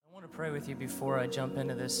pray with you before I jump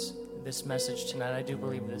into this message tonight. I do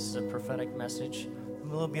believe this is a prophetic message.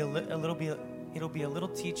 It'll be a little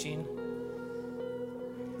teaching.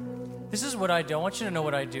 This is what I do. I want you to know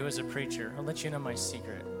what I do as a preacher. I'll let you know my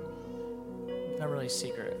secret. Not really a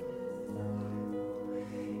secret.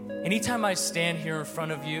 Anytime I stand here in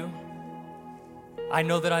front of you, I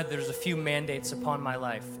know that there's a few mandates upon my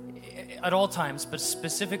life at all times, but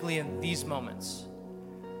specifically in these moments.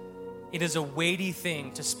 It is a weighty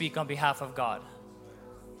thing to speak on behalf of God.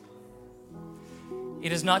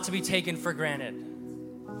 It is not to be taken for granted.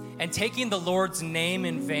 And taking the Lord's name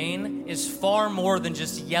in vain is far more than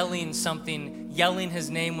just yelling his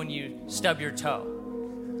name when you stub your toe.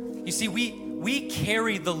 You see, we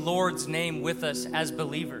carry the Lord's name with us as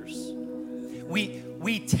believers.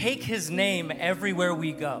 We take his name everywhere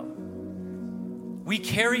we go. We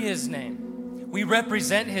carry his name. We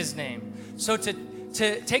represent his name. So to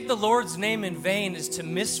take the Lord's name in vain is to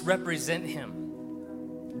misrepresent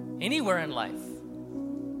him anywhere in life.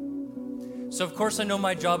 So of course I know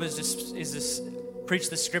my job is to preach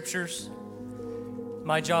the scriptures.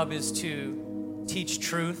 My job is to teach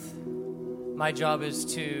truth. My job is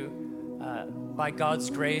to, by God's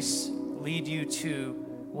grace, lead you to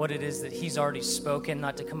what it is that he's already spoken,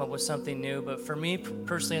 not to come up with something new. But for me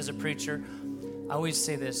personally as a preacher, I always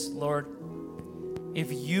say this: Lord,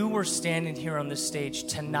 if you were standing here on this stage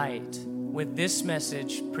tonight with this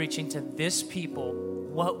message, preaching to this people,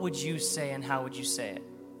 what would you say and how would you say it?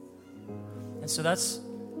 And so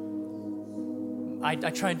I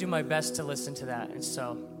try and do my best to listen to that. And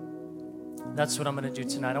so that's what I'm going to do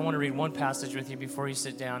tonight. I want to read one passage with you before you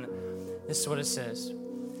sit down. This is what it says.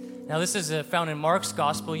 Now, this is found in Mark's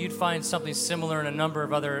gospel. You'd find something similar in a number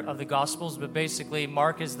of other of the gospels, but basically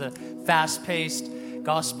Mark is the fast-paced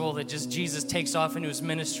gospel that just Jesus takes off into his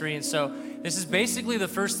ministry. And so this is basically the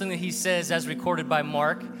first thing that he says as recorded by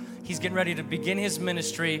Mark. He's getting ready to begin his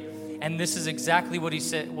ministry, and this is exactly what he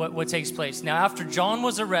said, what takes place. Now, after John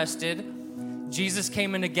was arrested, Jesus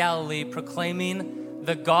came into Galilee proclaiming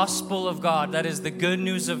the gospel of God, that is the good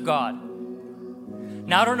news of God.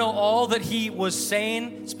 Now, I don't know all that he was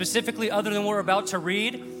saying specifically other than what we're about to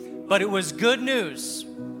read, but it was good news.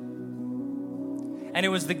 And it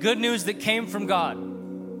was the good news that came from God.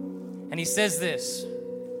 And he says this: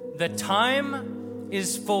 the time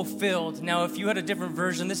is fulfilled. Now, if you had a different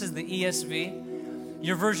version, this is the ESV.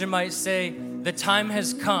 Your version might say, the time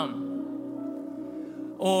has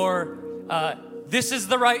come. Or, this is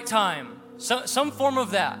the right time. So, some form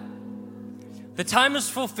of that. The time is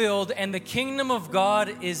fulfilled and the kingdom of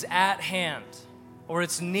God is at hand, or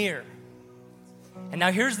it's near. And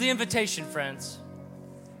now here's the invitation, friends.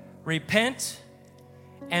 Repent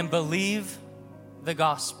and believe the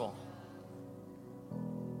gospel.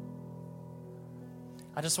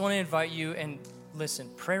 I just want to invite you, and listen,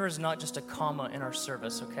 prayer is not just a comma in our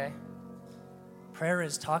service, okay? Prayer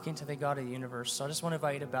is talking to the God of the universe. So I just want to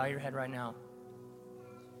invite you to bow your head right now.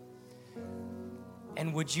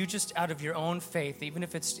 And would you just, out of your own faith, even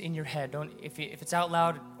if it's in your head, if it's out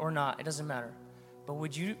loud or not, it doesn't matter. But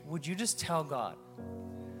would you just tell God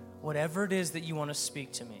whatever it is that you want to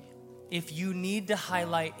speak to me? If you need to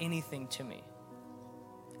highlight anything to me,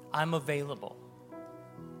 I'm available.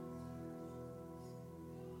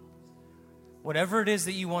 Whatever it is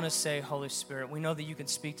that you want to say, Holy Spirit, we know that you can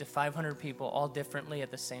speak to 500 people all differently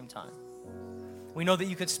at the same time. We know that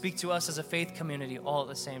you could speak to us as a faith community all at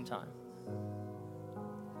the same time.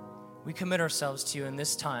 We commit ourselves to you in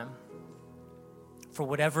this time for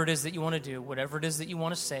whatever it is that you want to do, whatever it is that you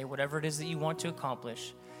want to say, whatever it is that you want to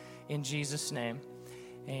accomplish. In Jesus' name,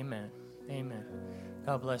 amen. Amen.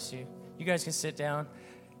 God bless you. You guys can sit down.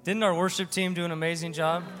 Didn't our worship team do an amazing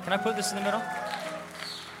job? Can I put this in the middle?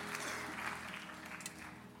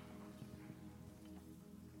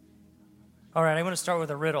 All right, I'm going to start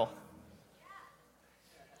with a riddle.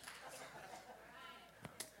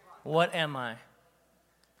 What am I?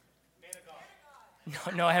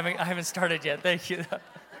 No, I haven't started yet. Thank you.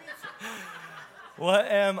 What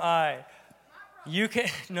am I? You can.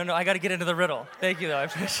 No, I got to get into the riddle. Thank you, though. I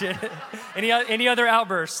appreciate it. Any other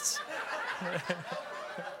outbursts?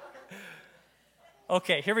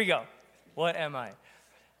 Okay, here we go. What am I?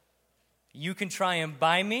 You can try and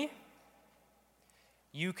buy me.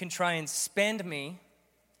 You can try and spend me,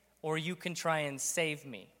 or you can try and save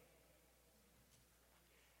me.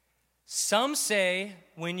 Some say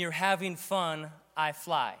when you're having fun, I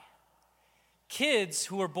fly. Kids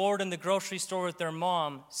who are bored in the grocery store with their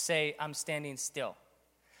mom say, I'm standing still.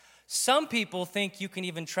 Some people think you can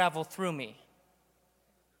even travel through me.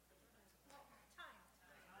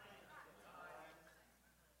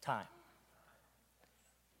 Time.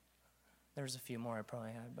 There's a few more I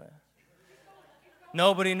probably had, but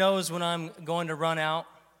Nobody knows when I'm going to run out.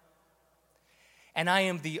 And I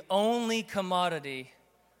am the only commodity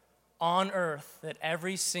on earth that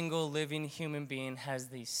every single living human being has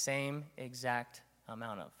the same exact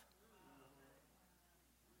amount of.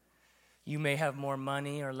 You may have more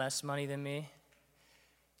money or less money than me.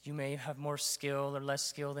 You may have more skill or less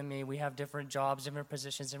skill than me. We have different jobs, different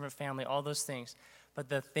positions, different family, all those things. But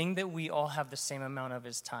the thing that we all have the same amount of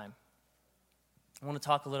is time. I want to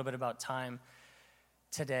talk a little bit about time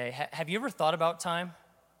today. Have you ever thought about time?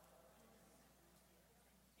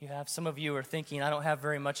 You have. Some of you are thinking, I don't have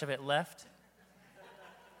very much of it left.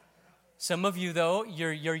 Some of you, though,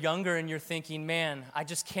 you're younger and you're thinking, man, I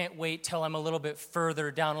just can't wait till I'm a little bit further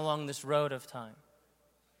down along this road of time.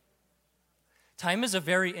 Time is a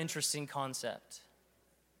very interesting concept.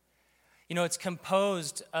 You know, it's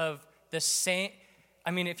composed of the same,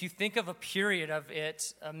 if you think of a period of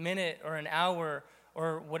it, a minute or an hour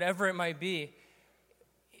or whatever it might be,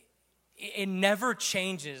 it never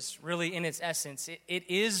changes really in its essence. It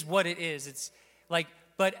is what it is. It's like,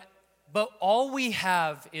 but all we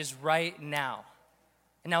have is right now.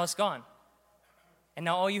 And now it's gone. And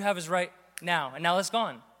now all you have is right now. And now it's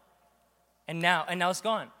gone. And now it's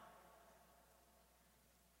gone.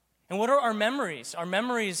 And what are our memories? Our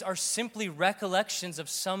memories are simply recollections of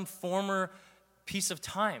some former piece of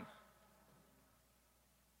time.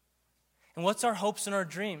 And what's our hopes and our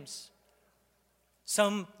dreams?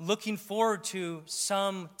 Some looking forward to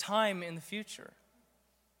some time in the future.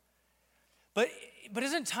 But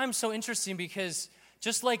isn't time so interesting? Because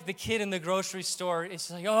just like the kid in the grocery store, it's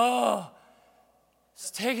like, oh, it's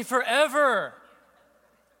taking forever.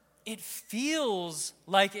 It feels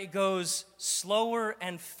like it goes slower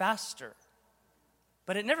and faster,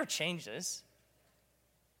 but it never changes.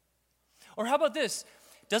 Or how about this?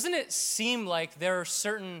 Doesn't it seem like there are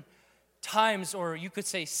certain times, or you could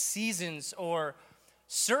say seasons, or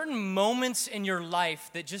certain moments in your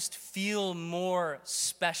life that just feel more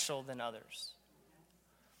special than others?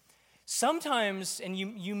 Sometimes, and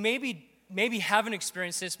you maybe haven't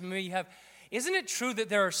experienced this, but maybe you have, isn't it true that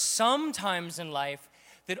there are some times in life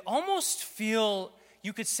that almost feel,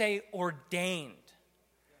 you could say, ordained?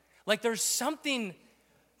 Like there's something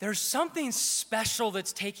special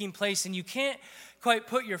that's taking place, and you can't quite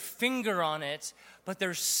put your finger on it, but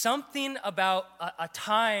there's something about a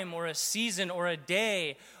time or a season or a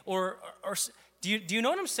day or do you know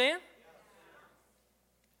what I'm saying?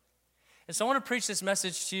 And so I want to preach this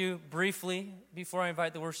message to you briefly before I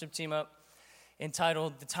invite the worship team up,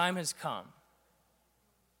 entitled, "The Time Has Come."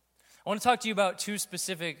 I want to talk to you about two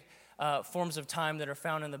specific forms of time that are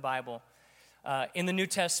found in the Bible. In the New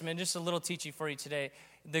Testament, just a little teaching for you today.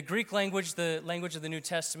 The Greek language, the language of the New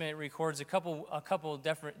Testament, records a couple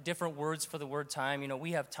different words for the word time. You know,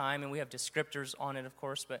 we have time and we have descriptors on it, of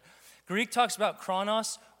course, but Greek talks about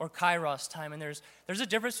chronos or kairos time, and there's a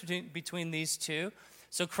difference between these two.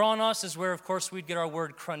 So chronos is where, of course, we'd get our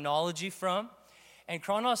word chronology from, and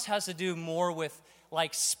chronos has to do more with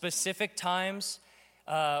like specific times,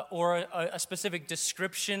 or a specific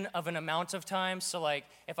description of an amount of time. So like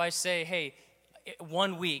if I say, hey,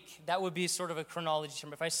 1 week, that would be sort of a chronology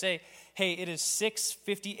term. If I say, hey, it is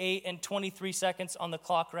 6:58 and 23 seconds on the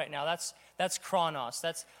clock right now, that's chronos.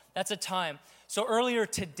 That's a time. So earlier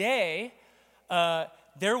today,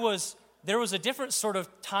 there was a different sort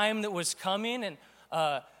of time that was coming, and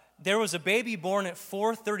there was a baby born at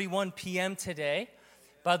 4:31 p.m. today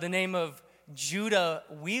by the name of Judah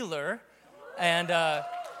Wheeler. And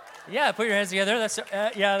put your hands together.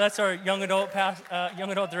 That's our young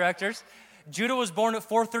adult directors. Judah was born at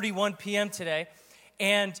 4:31 p.m. today.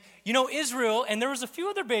 And you know, Israel, and there was a few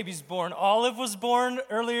other babies born. Olive was born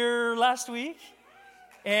earlier last week.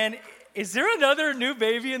 And is there another new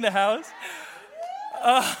baby in the house?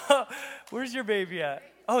 Where's your baby at?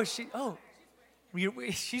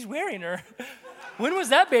 She's wearing her. When was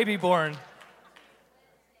that baby born?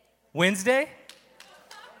 Wednesday?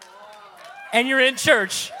 And you're in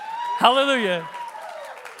church. Hallelujah.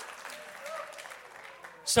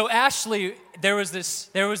 So Ashley, there was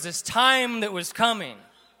this time that was coming.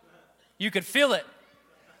 You could feel it,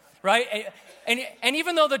 right? And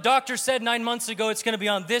even though the doctor said 9 months ago it's going to be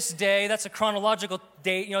on this day, that's a chronological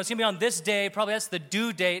date, you know, it's going to be on this day, probably that's the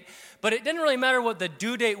due date, but it didn't really matter what the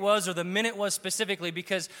due date was or the minute was specifically,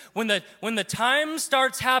 because when the time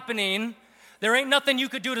starts happening, there ain't nothing you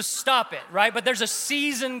could do to stop it, right? But there's a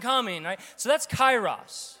season coming, right? So that's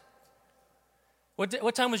kairos.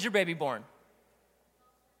 What time was your baby born?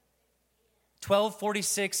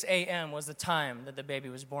 12:46 a.m. was the time that the baby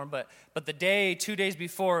was born. But the day, 2 days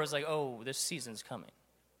before, was like, oh, this season's coming,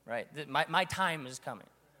 right? My time is coming.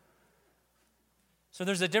 So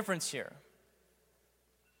there's a difference here.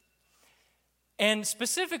 And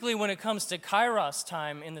specifically when it comes to Kairos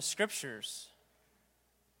time in the scriptures,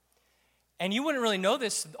 and you wouldn't really know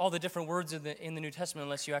this, all the different words in the New Testament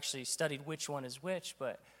unless you actually studied which one is which,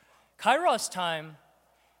 but Kairos time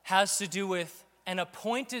has to do with an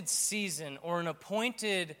appointed season or an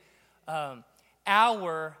appointed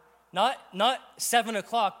hour, not 7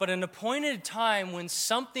 o'clock, but an appointed time when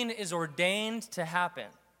something is ordained to happen.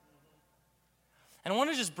 And I want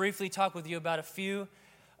to just briefly talk with you about a few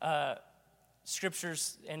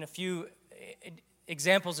scriptures and a few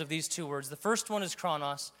examples of these two words. The first one is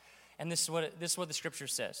chronos, and this is what the scripture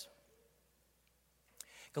says.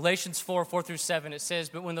 Galatians 4:4-7, it says,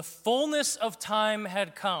 "But when the fullness of time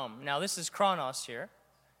had come," now this is chronos here,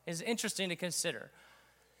 is interesting to consider.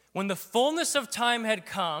 "When the fullness of time had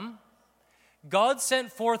come, God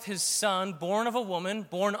sent forth his Son, born of a woman,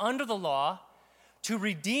 born under the law, to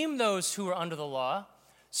redeem those who were under the law,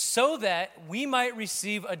 so that we might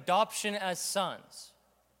receive adoption as sons."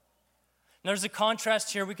 Now, there's a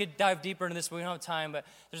contrast here. We could dive deeper into this, but we don't have time. But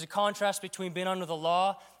there's a contrast between being under the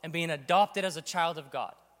law and being adopted as a child of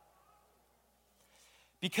God.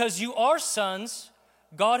 Because you are sons,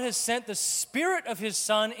 God has sent the Spirit of his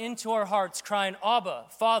Son into our hearts, crying, "Abba,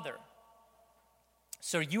 Father."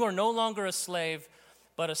 So you are no longer a slave,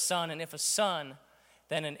 but a son. And if a son,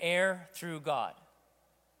 then an heir through God.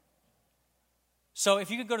 So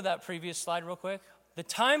if you could go to that previous slide real quick. The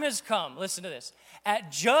time has come, listen to this,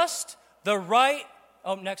 at just the right,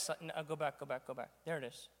 next slide, no, go back. There it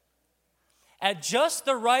is. At just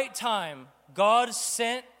the right time, God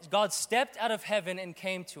stepped out of heaven and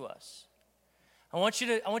came to us. I want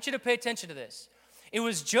you to pay attention to this. It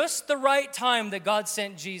was just the right time that God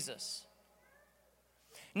sent Jesus.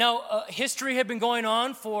 Now, history had been going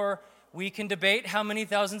on for, we can debate how many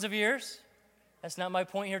thousands of years. That's not my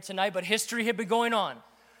point here tonight, but history had been going on,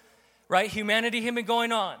 right? Humanity had been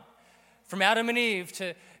going on. From Adam and Eve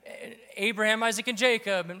to Abraham, Isaac, and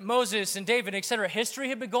Jacob, and Moses, and David, etc. History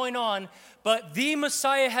had been going on, but the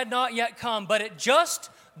Messiah had not yet come. But at just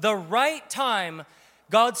the right time,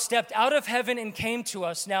 God stepped out of heaven and came to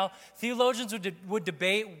us. Now, theologians would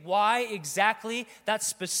debate why exactly that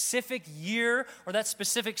specific year or that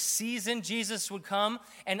specific season Jesus would come,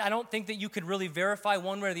 and I don't think that you could really verify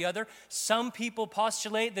one way or the other. Some people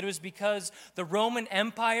postulate that it was because the Roman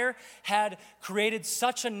Empire had created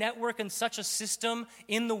such a network and such a system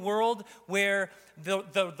in the world where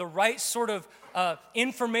the right sort of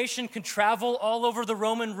information could travel all over the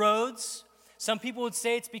Roman roads. Some people would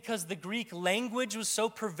say it's because the Greek language was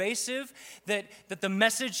so pervasive that the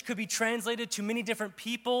message could be translated to many different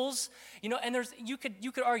peoples. And you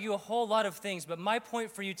could argue a whole lot of things, but my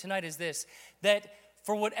point for you tonight is this, that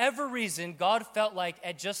for whatever reason, God felt like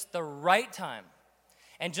at just the right time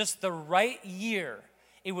and just the right year,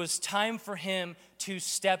 it was time for him to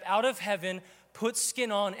step out of heaven, put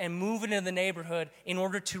skin on, and move into the neighborhood in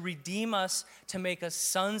order to redeem us, to make us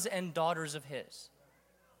sons and daughters of his.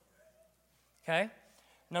 Okay?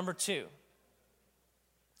 Number 2,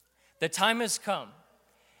 the time has come.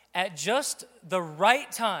 At just the right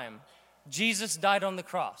time, Jesus died on the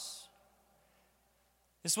cross.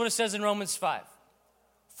 This is what it says in Romans 5.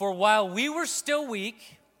 "For while we were still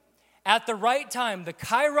weak, at the right time," the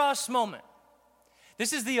kairos moment,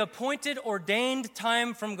 this is the appointed, ordained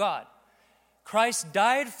time from God, "Christ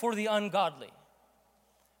died for the ungodly.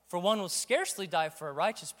 For one will scarcely die for a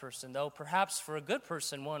righteous person, though perhaps for a good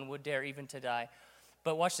person one would dare even to die."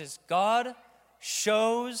 But watch this. God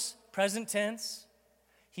shows, present tense,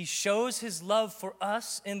 he shows his love for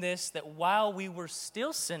us in this, that while we were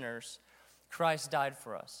still sinners, Christ died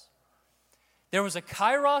for us. There was a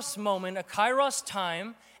kairos moment, a kairos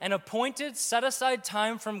time, an appointed, set-aside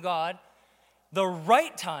time from God, the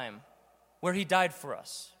right time where he died for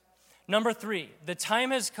us. Number 3, the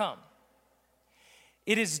time has come.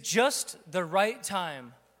 It is just the right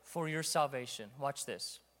time for your salvation. Watch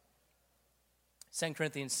this. 2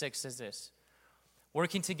 Corinthians 6 says this,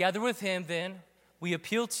 "Working together with him, then, we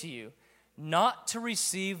appeal to you not to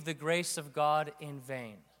receive the grace of God in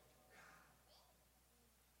vain."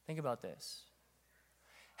 Think about this.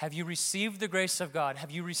 Have you received the grace of God? Have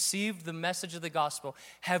you received the message of the gospel?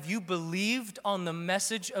 Have you believed on the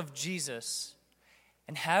message of Jesus?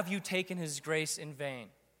 And have you taken his grace in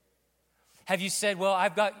vain? Have you said, well,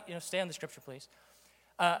 I've got, stay on the scripture, please.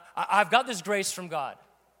 I've got this grace from God,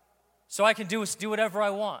 so I can do whatever I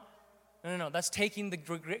want. No. That's taking the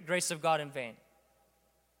grace of God in vain.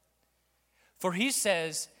 For he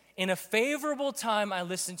says, "In a favorable time I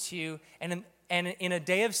listened to you, and in a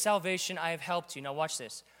day of salvation I have helped you." Now watch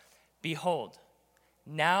this. "Behold,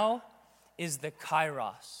 now is the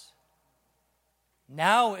kairos."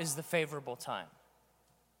 Now is the favorable time.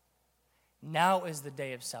 Now is the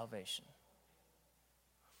day of salvation.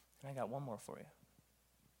 And I got one more for you.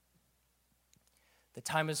 The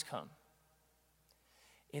time has come.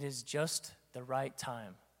 It is just the right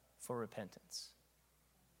time for repentance.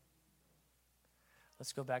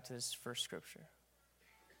 Let's go back to this first scripture.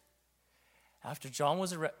 After John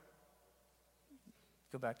was arrested,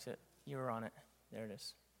 go back to it. You were on it. There it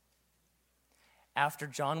is. After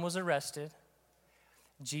John was arrested,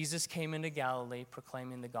 Jesus came into Galilee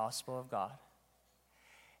proclaiming the gospel of God.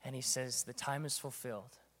 And he says, the time is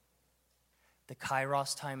fulfilled. The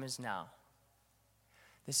Kairos time is now.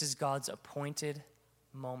 This is God's appointed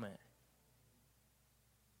moment.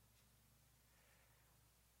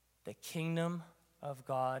 The kingdom of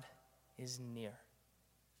God is near.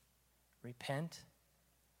 Repent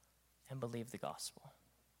and believe the gospel.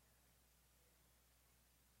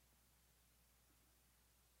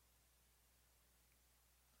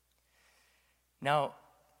 Now,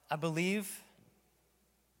 I believe,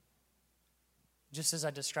 just as I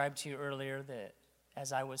described to you earlier, that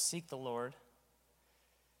as I would seek the Lord,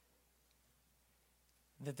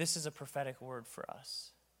 that this is a prophetic word for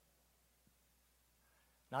us.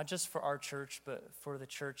 Not just for our church, but for the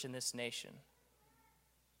church in this nation.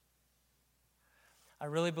 I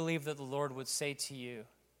really believe that the Lord would say to you,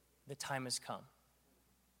 the time has come.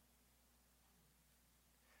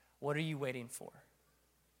 What are you waiting for?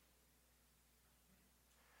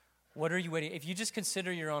 What are you waiting? If you just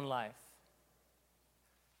consider your own life,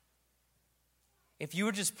 if you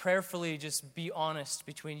would just prayerfully just be honest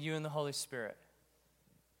between you and the Holy Spirit,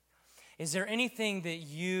 is there anything that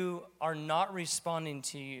you are not responding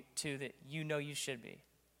to that you know you should be?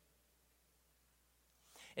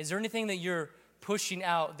 Is there anything that you're pushing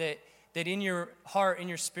out that in your heart, in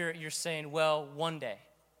your spirit, you're saying, well, one day?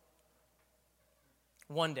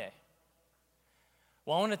 One day.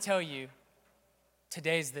 Well, I want to tell you,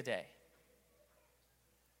 today's the day.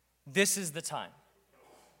 This is the time.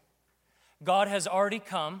 God has already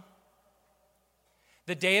come.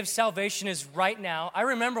 The day of salvation is right now. I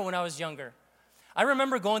remember when I was younger. I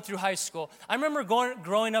remember going through high school. I remember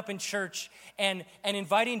growing up in church and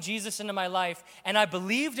inviting Jesus into my life. And I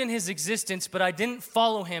believed in his existence, but I didn't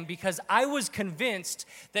follow him because I was convinced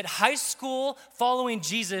that high school following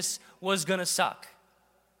Jesus was going to suck.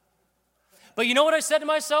 But you know what I said to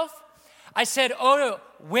myself? I said, oh,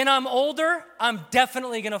 when I'm older, I'm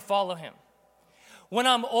definitely going to follow him. When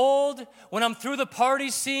I'm old, when I'm through the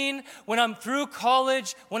party scene, when I'm through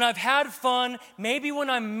college, when I've had fun, maybe when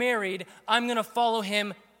I'm married, I'm going to follow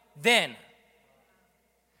him then.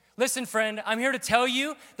 Listen, friend, I'm here to tell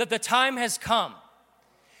you that the time has come.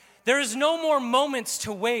 There is no more moments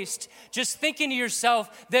to waste just thinking to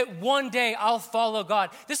yourself that one day I'll follow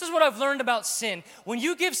God. This is what I've learned about sin. When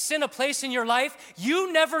you give sin a place in your life,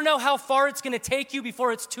 you never know how far it's going to take you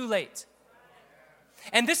before it's too late.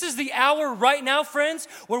 And this is the hour right now, friends,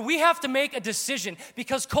 where we have to make a decision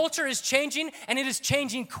because culture is changing and it is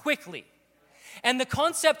changing quickly. And the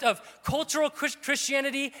concept of cultural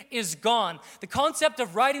Christianity is gone. The concept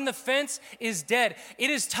of riding the fence is dead. It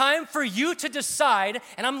is time for you to decide,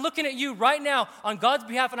 and I'm looking at you right now on God's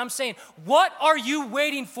behalf, and I'm saying, what are you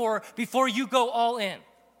waiting for before you go all in?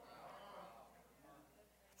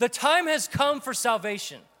 The time has come for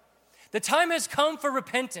salvation. The time has come for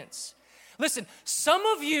repentance. Listen, some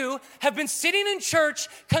of you have been sitting in church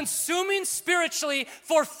consuming spiritually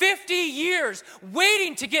for 50 years,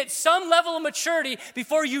 waiting to get some level of maturity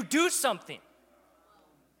before you do something.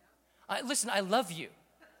 Listen, I love you.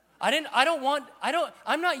 I'm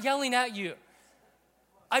not yelling at you.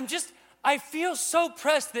 I feel so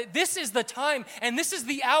pressed that this is the time and this is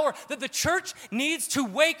the hour that the church needs to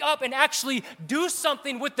wake up and actually do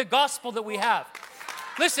something with the gospel that we have.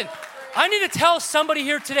 Listen, I need to tell somebody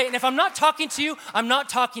here today, and if I'm not talking to you, I'm not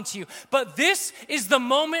talking to you. But this is the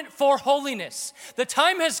moment for holiness. The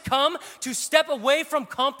time has come to step away from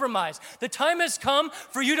compromise. The time has come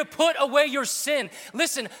for you to put away your sin.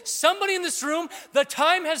 Listen, somebody in this room, the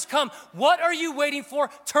time has come. What are you waiting for?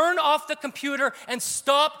 Turn off the computer and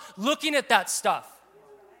stop looking at that stuff.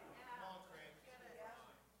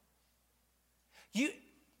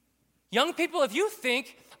 Young people, if you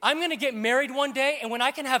think I'm going to get married one day, and when I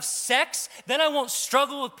can have sex, then I won't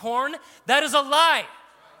struggle with porn, that is a lie.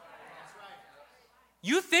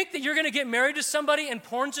 You think that you're going to get married to somebody and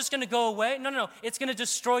porn's just going to go away? No. It's going to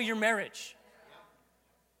destroy your marriage.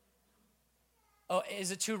 Oh, is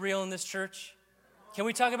it too real in this church? Can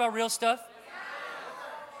we talk about real stuff?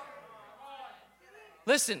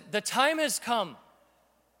 Listen, the time has come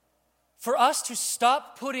for us to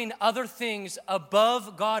stop putting other things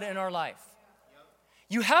above God in our life.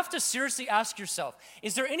 You have to seriously ask yourself,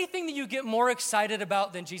 is there anything that you get more excited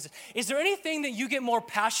about than Jesus? Is there anything that you get more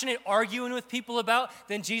passionate arguing with people about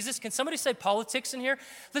than Jesus? Can somebody say politics in here?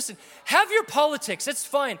 Listen, have your politics, it's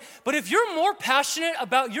fine. But if you're more passionate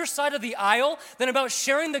about your side of the aisle than about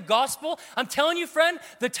sharing the gospel, I'm telling you, friend,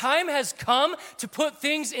 the time has come to put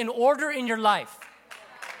things in order in your life.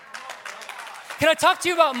 Can I talk to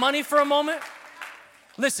you about money for a moment?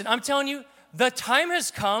 Listen, I'm telling you, the time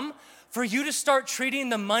has come for you to start treating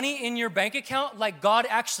the money in your bank account like God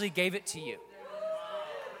actually gave it to you.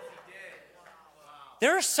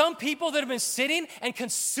 There are some people that have been sitting and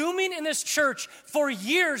consuming in this church for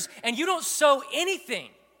years, and you don't sow anything.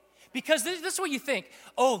 Because this is what you think.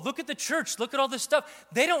 Oh, look at the church. Look at all this stuff.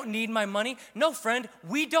 They don't need my money. No, friend,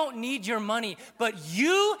 we don't need your money. But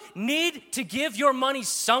you need to give your money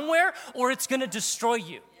somewhere or it's going to destroy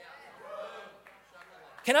you.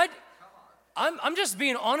 I'm just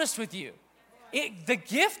being honest with you. The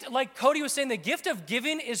gift, like Cody was saying, the gift of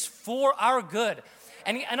giving is for our good.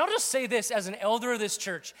 And I'll just say this as an elder of this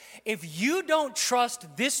church. If you don't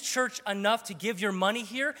trust this church enough to give your money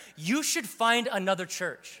here, you should find another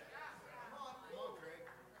church.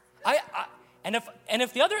 And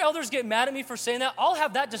if the other elders get mad at me for saying that, I'll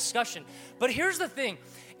have that discussion. But here's the thing.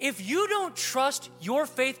 If you don't trust your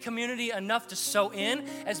faith community enough to sow in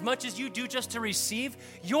as much as you do just to receive,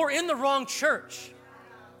 you're in the wrong church.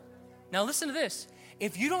 Now listen to this.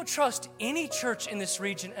 If you don't trust any church in this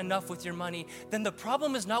region enough with your money, then the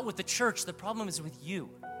problem is not with the church, the problem is with you.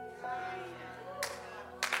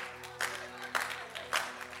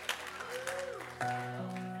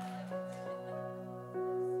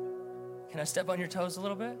 Can I step on your toes a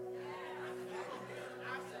little bit?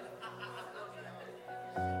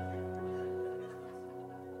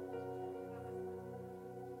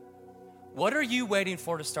 What are you waiting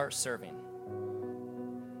for to start serving?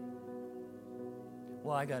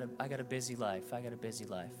 Well, I got a busy life. I got a busy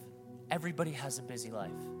life. Everybody has a busy life.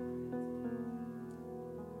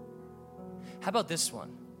 How about this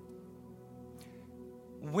one?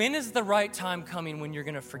 When is the right time coming when you're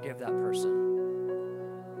going to forgive that person?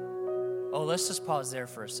 Oh, let's just pause there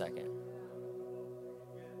for a second.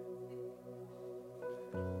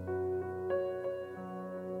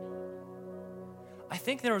 I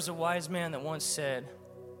think there was a wise man that once said,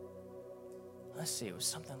 it was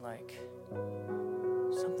something like,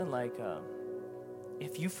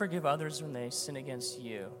 if you forgive others when they sin against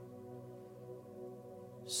you,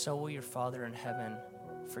 so will your Father in heaven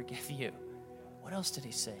forgive you. What else did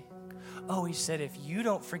he say? Oh, he said, if you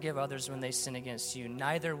don't forgive others when they sin against you,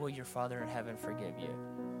 neither will your Father in heaven forgive you.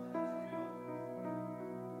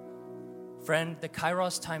 Friend, the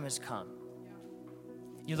Kairos time has come.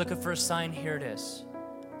 You're looking for a sign, here it is.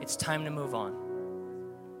 It's time to move on.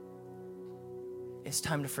 It's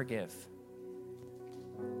time to forgive.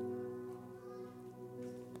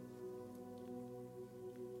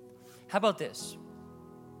 How about this?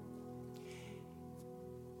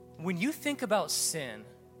 When you think about sin,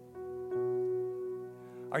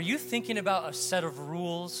 are you thinking about a set of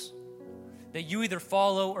rules that you either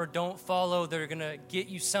follow or don't follow that are going to get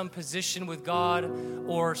you some position with God,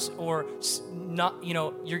 or not?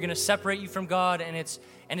 You're going to separate you from God, and it's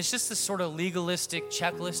just this sort of legalistic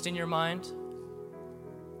checklist in your mind?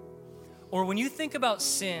 Or when you think about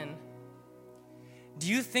sin, do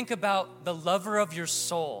you think about the lover of your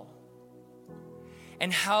soul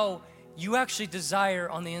and how you actually desire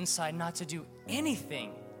on the inside not to do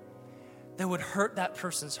anything that would hurt that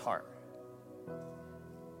person's heart?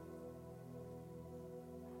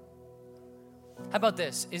 How about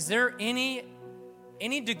this? Is there any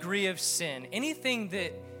degree of sin, anything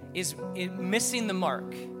that is missing the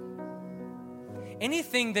mark?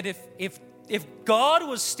 Anything that if God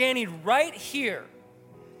was standing right here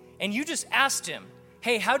and you just asked him,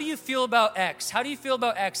 hey, how do you feel about X? How do you feel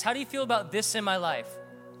about X? How do you feel about this in my life?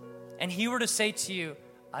 And he were to say to you,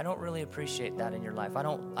 I don't really appreciate that in your life. I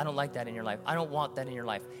don't like that in your life. I don't want that in your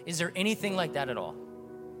life. Is there anything like that at all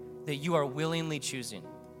that you are willingly choosing?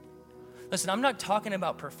 Listen, I'm not talking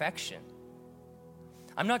about perfection.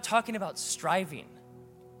 I'm not talking about striving.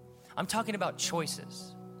 I'm talking about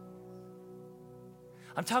choices.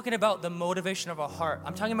 I'm talking about the motivation of our heart.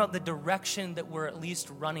 I'm talking about the direction that we're at least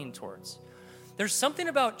running towards. There's something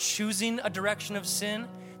about choosing a direction of sin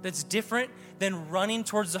that's different than running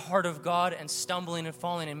towards the heart of God and stumbling and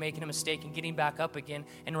falling and making a mistake and getting back up again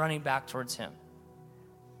and running back towards him.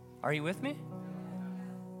 Are you with me?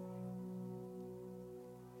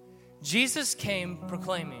 Jesus came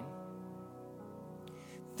proclaiming,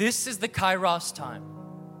 this is the Kairos time.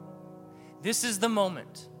 This is the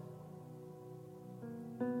moment.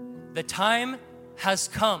 The time has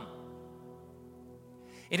come.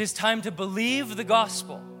 It is time to believe the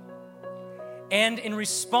gospel. And in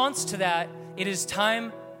response to that, it is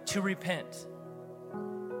time to repent.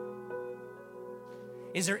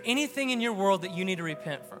 Is there anything in your world that you need to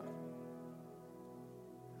repent from?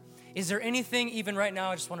 Is there anything, even right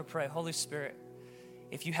now, I just want to pray, Holy Spirit,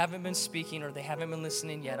 if you haven't been speaking or they haven't been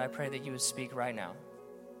listening yet, I pray that you would speak right now.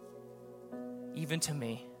 Even to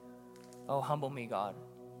me. Oh, humble me, God.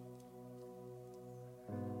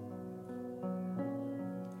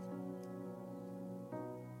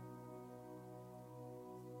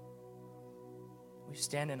 We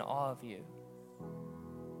stand in awe of you.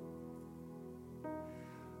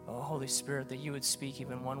 Oh, Holy Spirit, that you would speak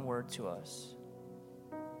even one word to us.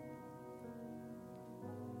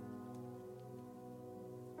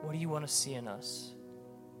 What do you want to see in us?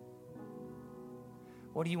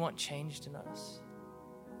 What do you want changed in us?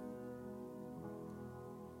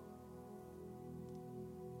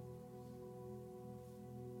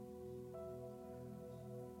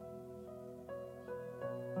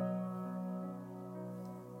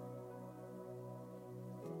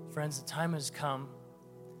 Friends, the time has come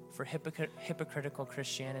for hypocritical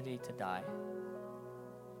Christianity to die.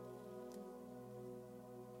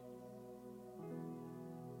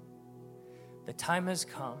 The time has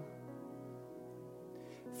come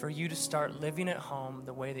for you to start living at home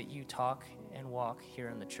the way that you talk and walk here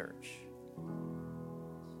in the church.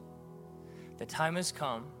 The time has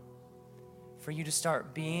come for you to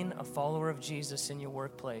start being a follower of Jesus in your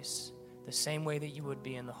workplace the same way that you would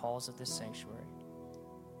be in the halls of this sanctuary.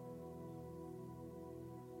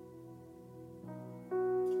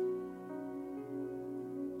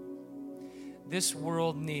 This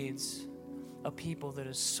world needs a people that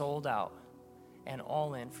is sold out and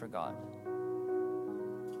all in for God.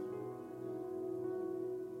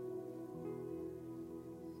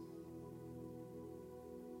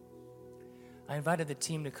 I invited the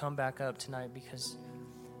team to come back up tonight because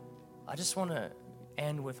I just want to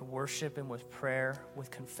end with worship and with prayer, with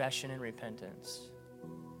confession and repentance.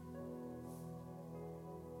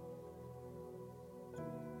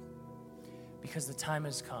 Because the time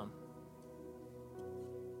has come.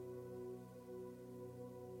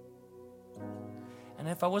 And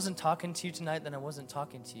if I wasn't talking to you tonight, then I wasn't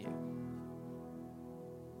talking to you.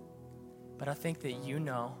 But I think that you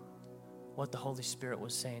know what the Holy Spirit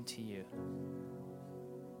was saying to you.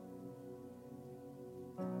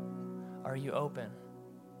 Are you open?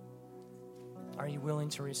 Are you willing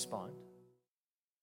to respond?